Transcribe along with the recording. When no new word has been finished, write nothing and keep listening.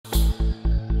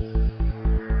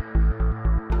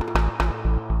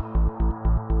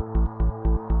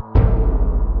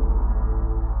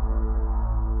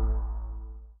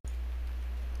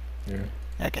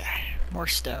Okay, more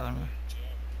stone.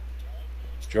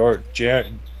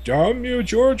 Damn you,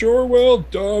 George Orwell!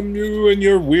 Damn you and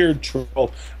your weird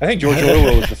troll. I think George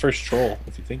Orwell was the first troll,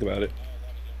 if you think about it.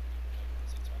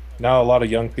 Now a lot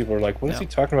of young people are like, "What is he Yep.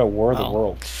 talking about? War of the Well,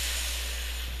 Worlds?"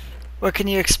 what can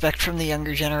you expect from the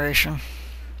younger generation?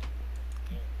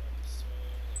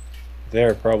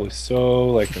 They're probably so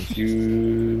like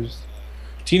confused.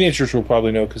 Teenagers will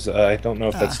probably know because I don't know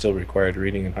if that's Ah, still required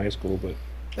reading in high school, but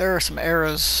there are some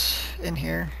arrows in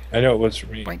here. I know it was for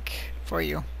me. Boink for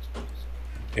you.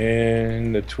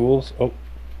 And the tools. Oh,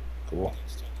 cool.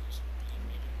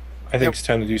 I think Yep. it's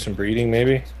time to do some breeding,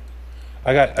 maybe.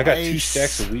 I got 2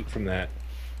 stacks Nice. of wheat from that.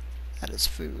 That is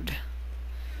food,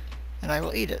 and I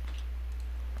will eat it.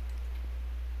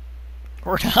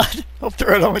 Or not. I'll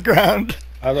throw it on the ground.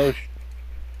 Hello.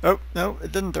 Oh no,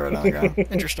 it didn't throw it on the ground.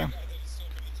 Interesting.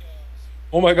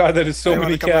 Oh my God, that is so I want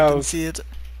many to come up and cows. see it.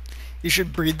 You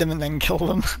should breed them and then kill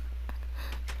them.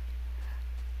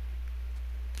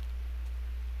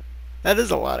 That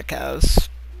is a lot of cows.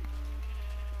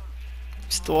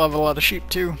 Still have a lot of sheep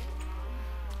too.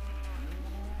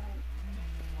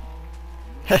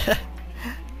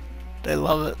 They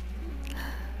love it.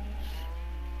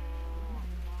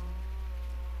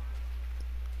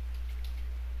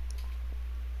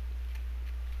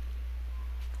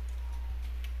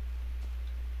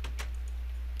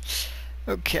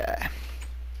 Okay.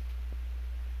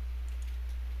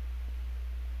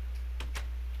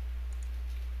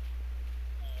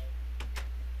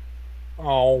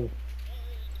 Oh,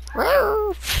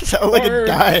 Sounded like it bird.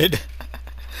 died.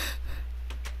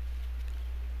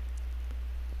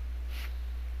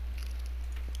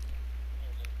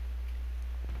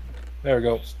 There we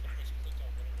go.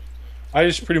 I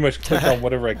just pretty much clicked on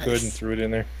whatever I could and Nice. threw it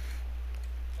in there.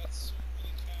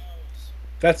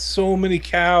 That's so many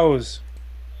cows.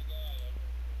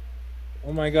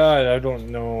 Oh my God, I don't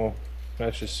know.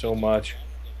 That's just so much.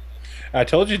 I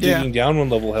told you Yeah, digging down one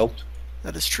level helped.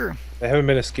 that is true. They haven't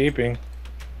been escaping.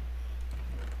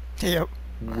 Yep.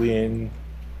 Win.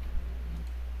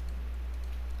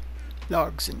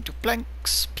 Logs into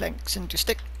planks, planks into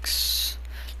sticks.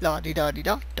 La di da di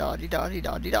da, da di da di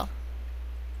da di da.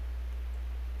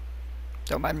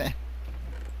 Don't mind me.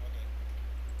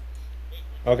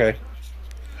 Okay.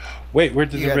 Wait, where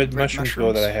did You the red had red mushrooms go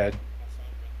that mushrooms. I had?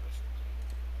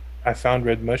 I found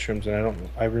red mushrooms and I don't.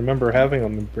 I remember having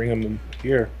them and bringing them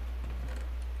here.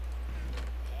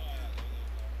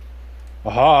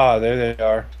 Aha! There they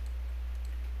are.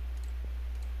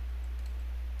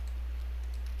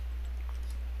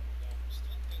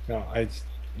 No, I.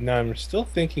 No, I'm still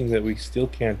thinking that we still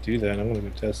can't do that. I'm gonna go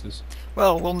test this.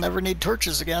 Well, we'll never need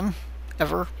torches again.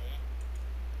 Ever.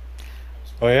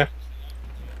 Oh yeah,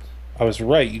 I was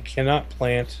right. You cannot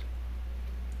plant.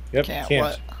 Yep, Can't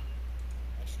what? can't.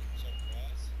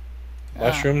 Ah,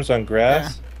 Mushrooms on yeah.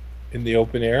 grass in the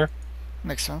open air.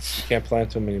 Makes You sense. can't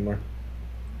plant them anymore.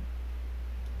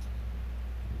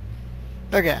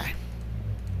 Okay.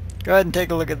 Go ahead and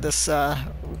take a look at this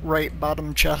right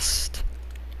bottom chest.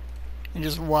 And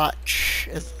just watch.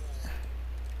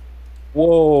 Whoa,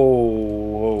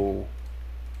 whoa.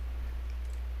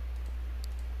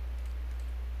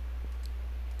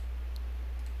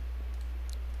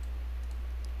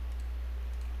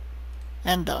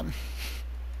 And done.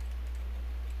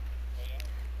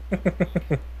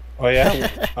 Oh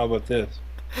yeah? How about this?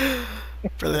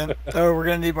 Brilliant. Oh, we're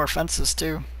gonna need more fences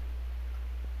too.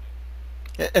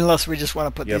 Unless we just want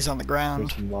to put Yep. these on the There's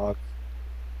ground. some logs.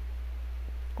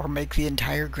 Or make the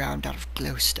entire ground out of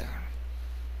glowstone.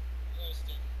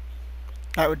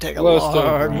 That would take a Glowstone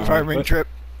long ground. farming What? trip.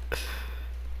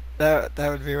 That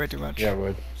would be way too much. Yeah, it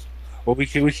would. Well, we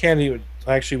can't even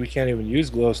actually we can't even use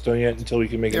glowstone yet until we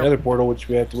can make Yep. another portal, which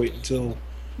we have to wait until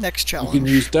Next we can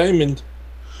use challenge. diamond.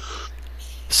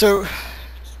 So,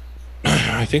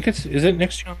 I think it's is it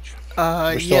next challenge?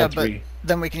 We're still yeah, on but 3.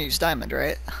 then we can use diamond,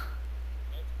 right?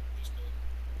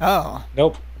 Oh.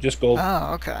 Nope, just gold.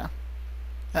 Oh, okay.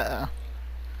 Uh-oh.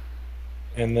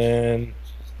 And then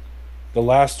the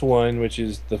last one, which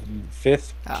is the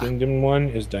fifth Ah. kingdom one,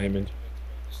 is diamond.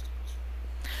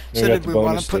 Then So we got did the we want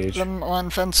bonus to put stage. them on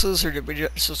fences, or did we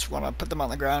just want to put them on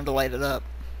the ground to light it up?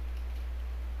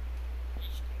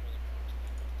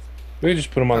 We can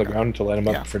just put them on the Okay. ground to light them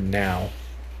Yeah. up for now.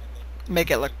 Make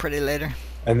it look pretty later.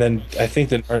 And then I think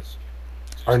that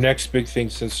our next big thing,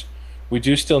 since we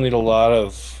do still need a lot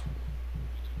of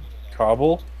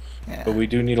cobble, but Yeah. we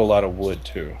do need a lot of wood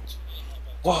too.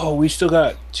 Whoa, we still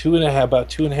got about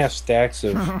 2.5 stacks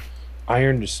of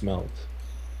iron to smelt.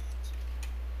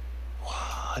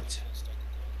 What?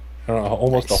 I don't know,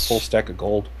 almost a full Nice. stack of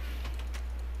gold.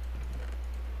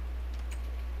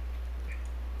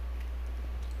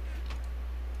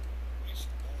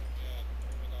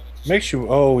 Makes you.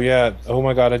 Oh yeah. Oh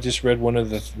my God! I just read one of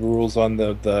the rules on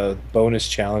the bonus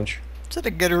challenge. Is that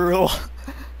a good rule?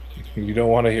 You don't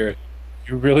want to hear it.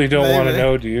 You really don't want to Maybe.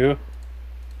 know, do you?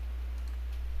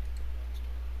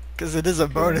 Because it is a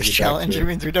Okay, let me bonus get back challenge. to It it.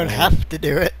 means we don't have to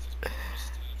do it.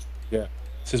 Yeah. It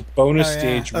says bonus Oh, yeah.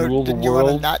 stage Oh, rule the didn't you want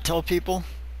to world. not tell people?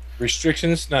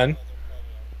 Restrictions none.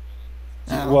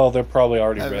 Oh, Well, they're probably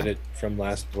already read maybe. it from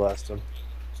last time.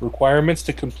 Requirements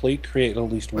to complete: create at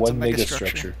least What's a one mega megastructure?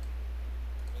 structure.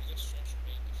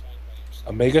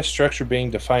 A mega structure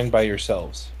being defined by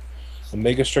yourselves. A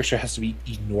mega structure has to be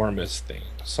enormous thing.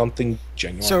 Something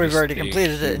So we've ginormous, already big,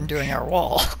 completed it in doing huge. our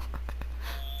wall.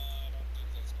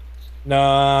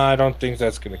 Nah, I don't think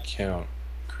that's gonna count.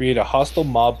 Create a hostile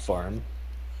mob farm.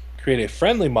 Create a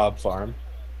friendly mob farm.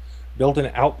 Build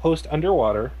an outpost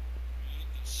underwater.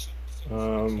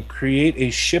 Create a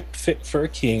ship fit for a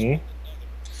king.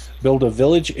 Build a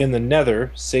village in the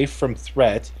nether, safe from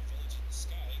threat.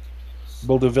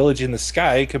 Build a village in the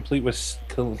sky, complete with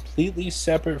completely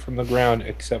separate from the ground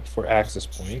except for access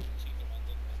point.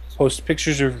 Post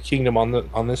pictures of your kingdom on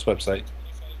this website.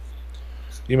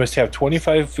 You must have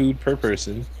 25 food per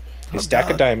person, a Oh, stack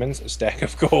of God. diamonds, a stack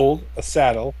of gold, a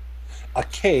saddle, a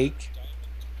cake,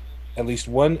 at least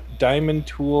one diamond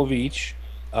tool of each,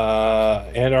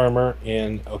 and armor,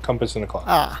 and a compass and a clock.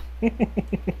 Ah,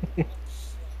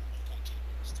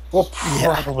 We'll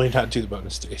yeah. probably not do the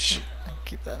bonus stage.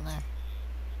 Keep that in there.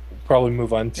 We'll probably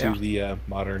move on to Yeah. the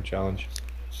modern challenge.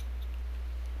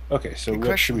 Okay, so Good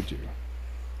what should we question. do?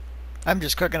 I'm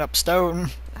just cooking up stone.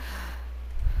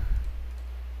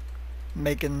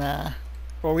 Making the...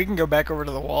 Well, we can go back over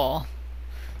to the wall.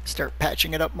 Start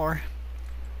patching it up more.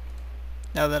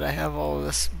 Now that I have all of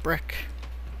this brick.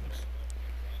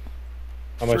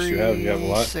 How much do you have? You have a 3,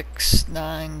 lot? 6,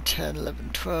 9, 10, 11,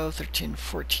 12, 13,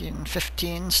 14,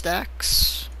 15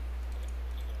 stacks.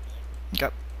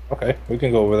 Okay. Okay, we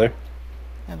can go over there.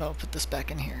 And I'll put this back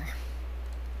in here.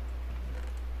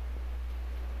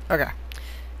 Okay.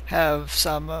 Have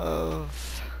some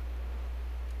of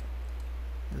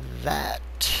that.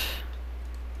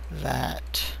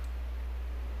 That.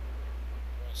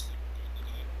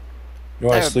 You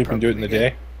want That to would sleep and do it probably in be the good.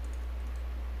 day?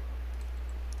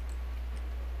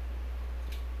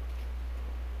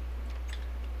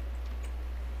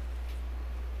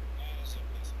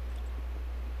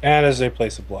 And as they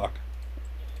place a block.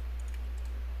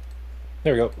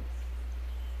 There we go.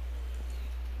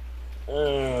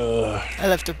 I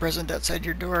left a present outside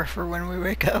your door for when we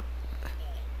wake up.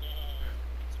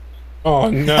 Oh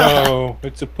no,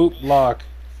 it's a poop block.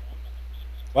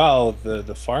 Wow,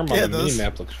 the farm on Yeah, the it mini does.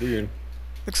 map looks weird.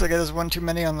 Looks like there's one too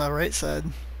many on the right side.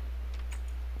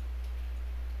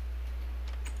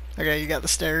 Okay, you got the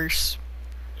stairs.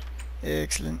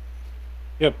 Excellent.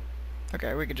 Yep.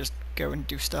 Okay, we could just go and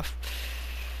do stuff.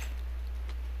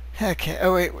 Okay,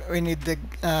 oh wait, we need the,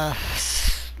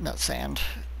 not sand,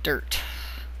 dirt.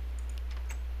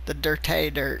 The dirty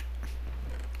dirt.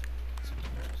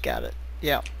 Got it.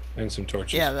 Yeah. And some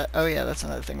torches. Yeah, that, oh yeah, that's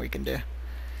another thing we can do.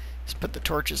 Just put the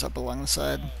torches up along the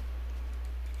side.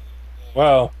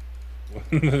 Wow.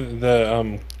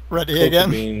 The Ready cocoa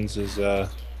again? beans is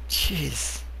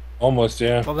Jeez. almost,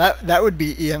 yeah. Well, that would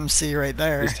be EMC right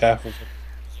there. Just half of it.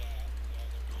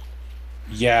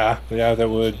 Yeah, that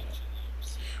would.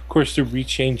 Of course, they're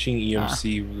rechanging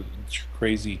EMC. It's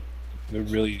crazy. They're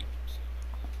really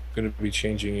going to be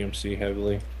changing EMC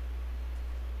heavily.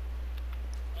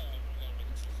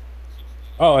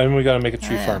 Oh, and we got to make a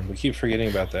tree Yeah. farm. We keep forgetting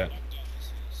about that.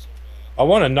 I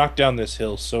want to knock down this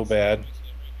hill so bad.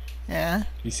 Yeah.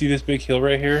 You see this big hill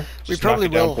right here? We Just probably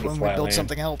knock it down, will put a when we flat build land.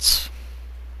 something else.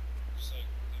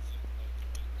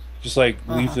 Just like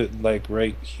leave it like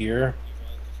right here.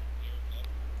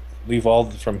 Leave all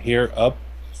from here up,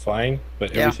 fine.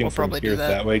 But Yeah, everything we'll from probably here do that.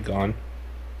 that way gone.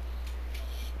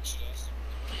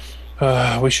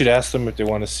 We should ask them if they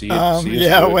want to see it. See us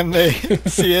Yeah, do it. when they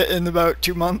see it in about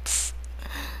 2 months.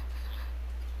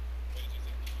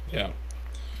 Yeah.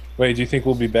 Wait, do you think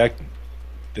we'll be back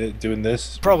doing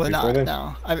this Probably before not. then?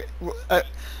 No, I mean,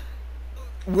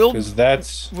 we'll Because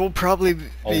that's we'll probably be.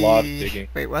 a lot of digging.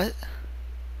 Wait, what?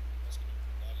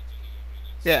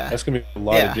 Yeah. That's gonna be a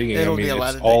lot Yeah, of digging. I it'll mean, be a lot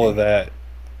it's of all of digging. that.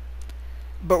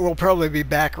 But we'll probably be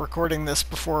back recording this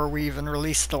before we even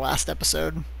release the last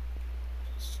episode.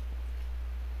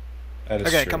 That is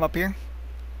Okay, true. come up here.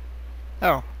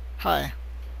 Oh, hi.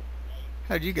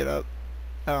 How'd you get up?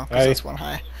 Oh, because Hi. that's one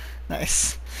high.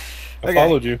 Nice. I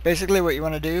followed you. Basically, what you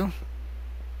want to do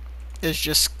is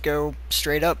just go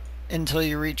straight up until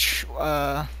you reach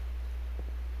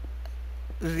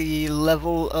the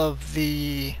level of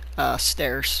the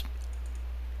stairs.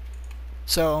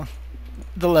 So,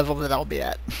 the level that I'll be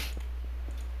at.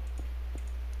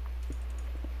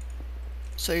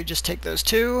 So you just take those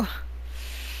two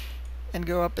and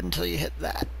go up until you hit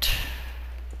that.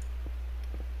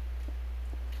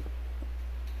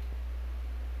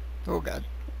 Oh god.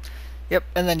 Yep,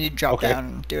 and then you drop down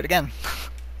and do it again.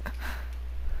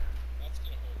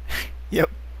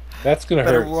 Yep. That's gonna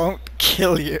but hurt. It won't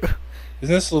kill you.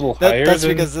 Isn't this a little higher? That's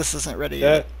because this isn't ready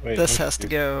yet. Wait, this has to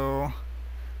go,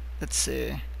 let's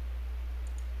see,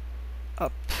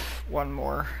 up one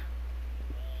more.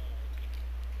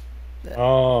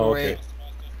 Oh, okay.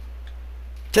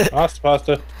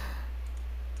 Pasta.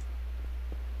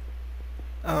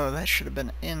 Oh, that should have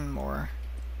been in more.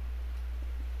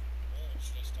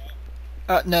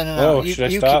 No. Oh, you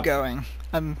keep going.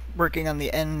 I'm working on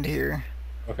the end here.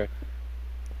 Okay.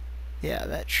 Yeah,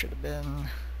 that should have been...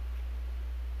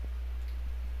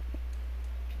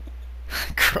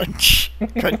 crunch.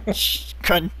 Crunch.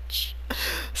 Crunch.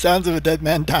 Sounds of a dead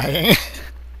man dying.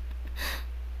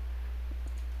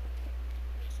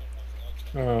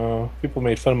 Oh, people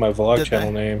made fun of my vlog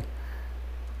channel name.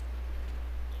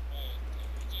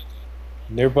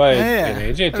 Nearby,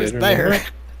 and AJ did, remember?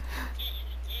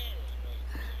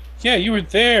 Yeah, you were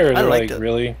there. They're like,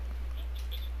 really?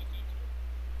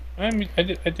 I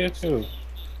did too.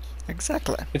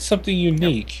 Exactly. It's something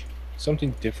unique,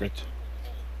 something different.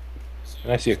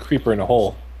 And I see a creeper in a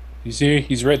hole. You see?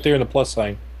 He's right there in the plus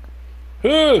sign.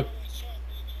 He's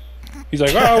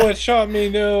like, oh, it shot me.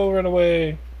 No, run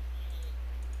away.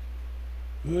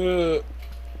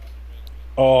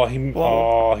 Oh, he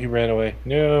ran away.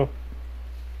 No.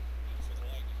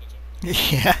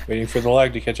 Yeah. Waiting for the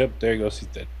lag to catch up. There he goes. He's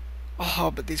dead.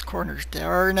 Oh, but these corners,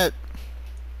 darn it.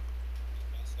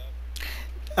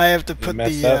 I have to put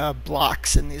the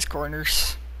blocks in these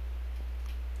corners.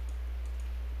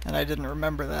 And I didn't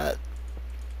remember that.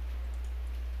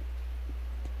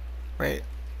 Wait.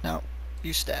 No.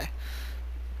 You stay.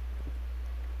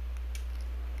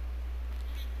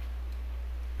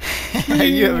 Are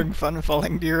you having fun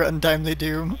falling to your untimely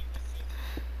doom?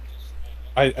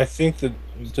 I think that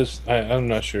I'm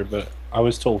not sure, but I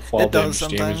was told fall damage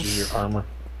damages your armor.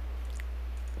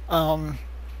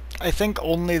 I think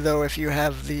only though if you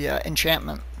have the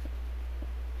enchantment.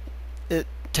 It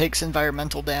takes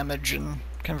environmental damage and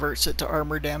converts it to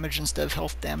armor damage instead of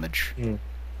health damage. Mm.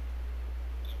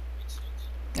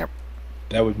 Yep.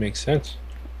 That would make sense.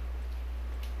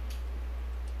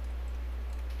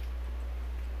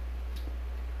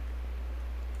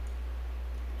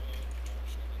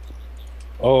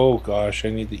 Oh gosh, I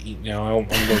need to eat now. I'm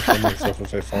going to kill myself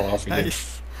if I fall off again.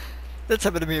 Nice. That's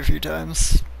happened to me a few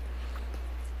times.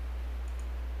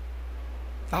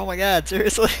 Oh my god,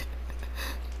 seriously?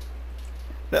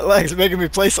 That lag's making me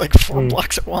place like 4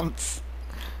 blocks at once.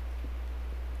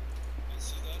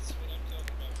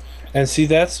 And see,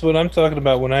 that's what I'm talking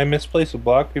about. When I misplace a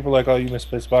block, people are like, oh, you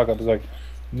misplaced a block. I was like,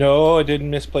 no, I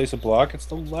didn't misplace a block. It's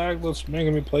the lag that's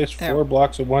making me place 4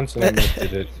 blocks at once, and I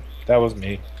did it. That was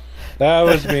me. That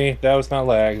was me. That was not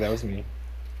lag. That was me.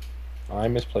 I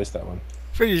misplaced that one.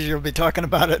 Figures you'll be talking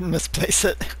about it and misplace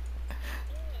it.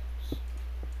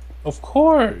 Of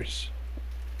course.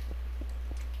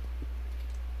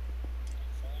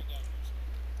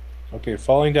 Okay,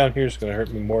 falling down here is going to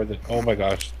hurt me more than... Oh my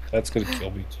gosh, that's going to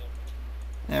kill me.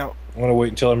 Yeah. I want to wait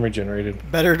until I'm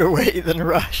regenerated. Better to wait than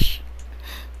rush.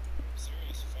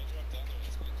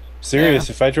 Serious,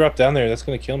 if I drop down there, that's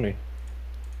going to kill me.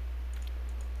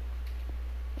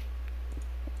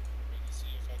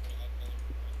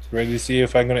 Ready to see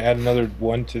if I'm going to add another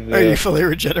one to the... Are you fully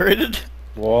regenerated?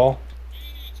 Wall.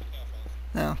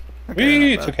 No.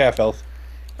 Okay, took half health.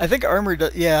 I think armor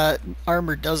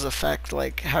armor does affect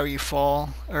like how you fall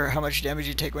or how much damage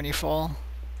you take when you fall.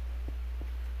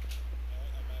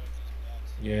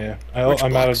 Yeah,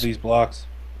 I'm out of these blocks.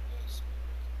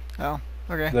 Oh,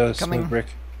 okay. The smooth brick.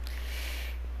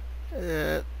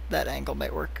 That angle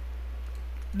might work.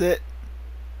 Yeah,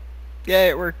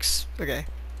 it works. Okay.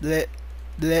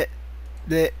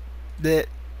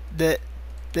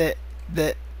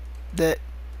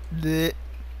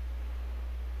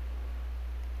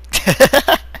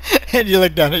 And you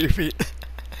look down at your feet.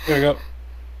 There we go.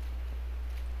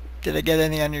 Did I get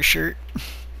any on your shirt?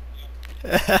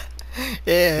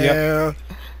 Yeah.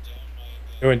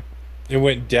 Yep. It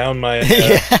went down my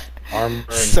armor.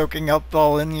 And... soaking up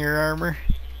all in your armor.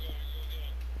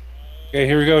 Okay,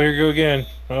 here we go. Here we go again.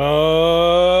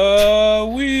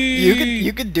 Oh,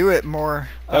 You could do it more.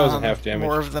 That wasn't half damage.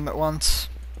 More of them at once.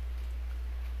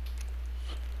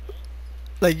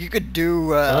 Like you could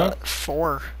do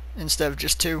 4 instead of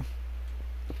just 2.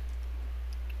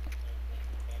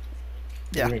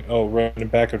 What do Yeah. you mean? Oh, running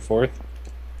back and forth.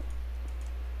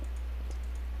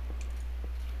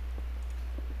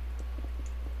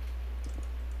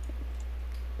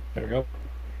 There we go.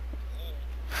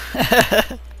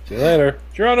 See you later,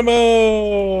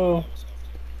 Geronimo.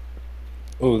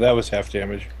 Oh, that was half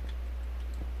damage.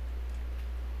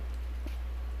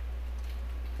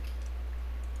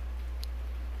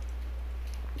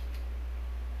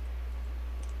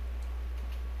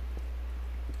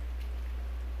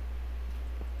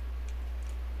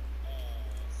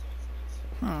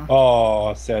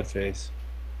 Oh, sad face.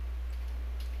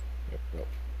 Yep, yep.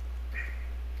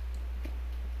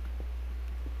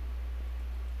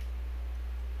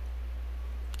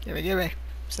 Gimme.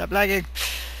 Stop lagging.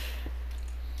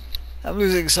 I'm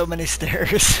losing so many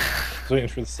stairs. I was waiting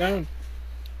for the sound.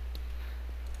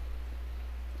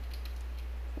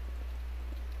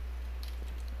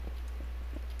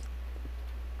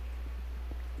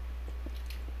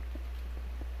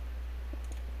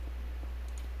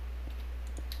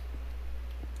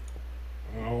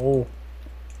 Oh.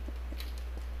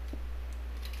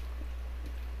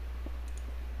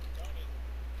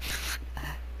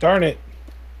 Darn it.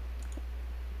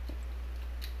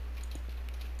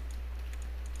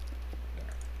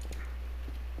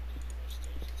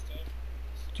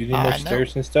 Do you need more No.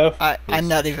 stairs and stuff? I'm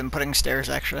not even putting stairs,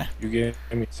 actually, You gave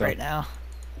me some. right now.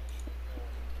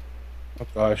 Oh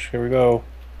gosh, here we go.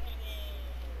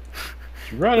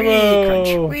 Wee crunch,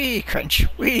 Geronimo! wee crunch,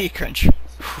 wee crunch.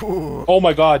 Ooh. Oh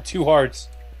my god, 2 hearts.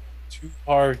 2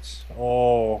 hearts.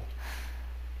 Oh.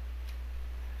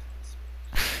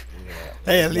 Yeah,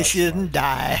 Hey, at least you didn't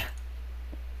die.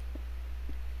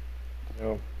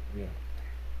 No, yeah.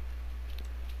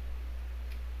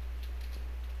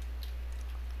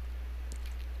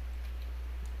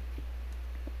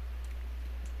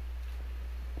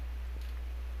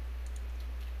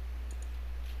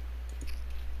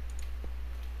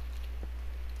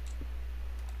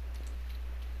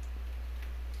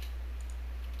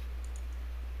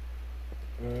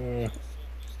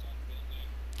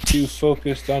 Too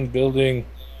focused on building,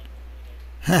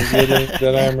 forgetting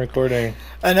that I'm recording.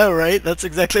 I know, right? That's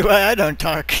exactly why I don't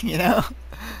talk, you know?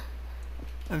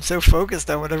 I'm so focused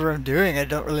on whatever I'm doing, I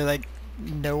don't really, like,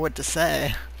 know what to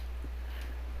say.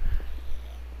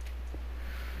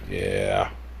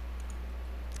 Yeah.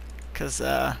 Because,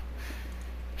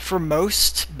 for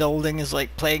most, building is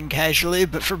like playing casually,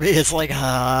 but for me it's like,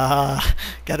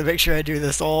 gotta make sure I do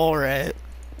this all right.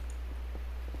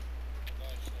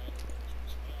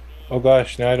 Oh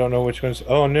gosh, now I don't know which one's.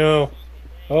 Oh no.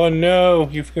 Oh no,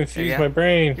 you've confused my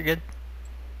brain. You're good.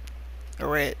 Oh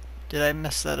wait, did I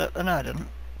mess that up? Oh no, I didn't.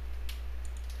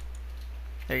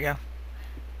 There you go.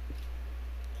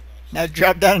 Now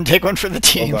drop down and take one for the Oh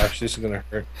team. gosh, this is gonna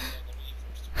hurt.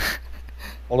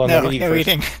 Hold on, No, let me eat no first.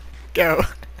 eating. Go.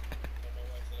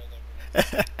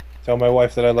 Tell my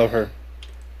wife that I love her.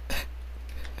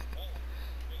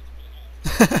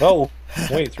 Oh,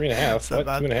 wait, 3.5. So What?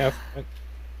 bad. 2.5? What?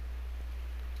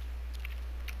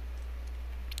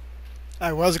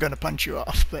 I was gonna punch you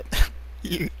off, but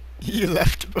you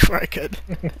left before I could.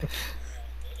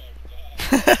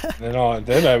 Then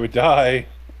I would die.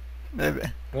 Maybe.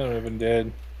 Then I would have been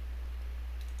dead.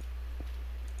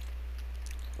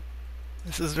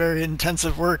 This is very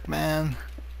intensive work, man.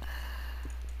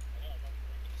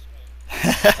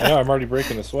 I know, I'm already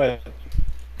breaking a sweat.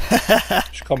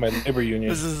 Should call my labor union.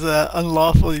 This is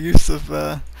unlawful use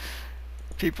of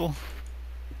people,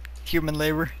 human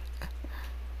labor.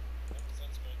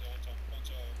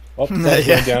 Oh, sun's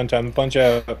going down, time to punch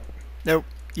out. Nope,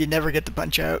 you never get to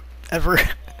punch out, ever.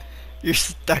 You're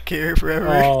stuck here forever.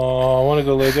 Oh, I want to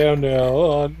go lay down now.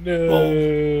 Oh, no.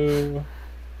 Oh.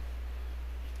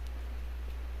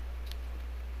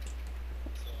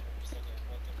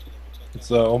 It's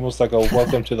almost like a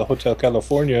welcome to the Hotel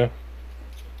California.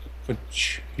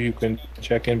 Which you can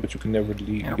check in, but you can never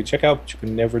leave. Yep. You can check out, but you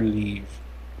can never leave.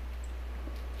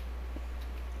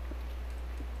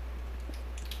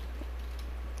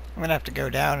 I'm gonna have to go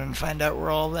down and find out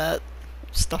where all that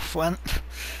stuff went.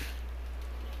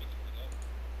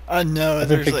 No,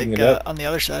 there's like on the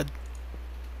other side.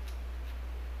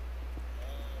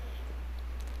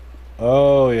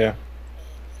 Oh, yeah.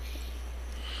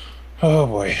 Oh,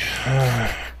 boy.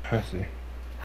 Let's see.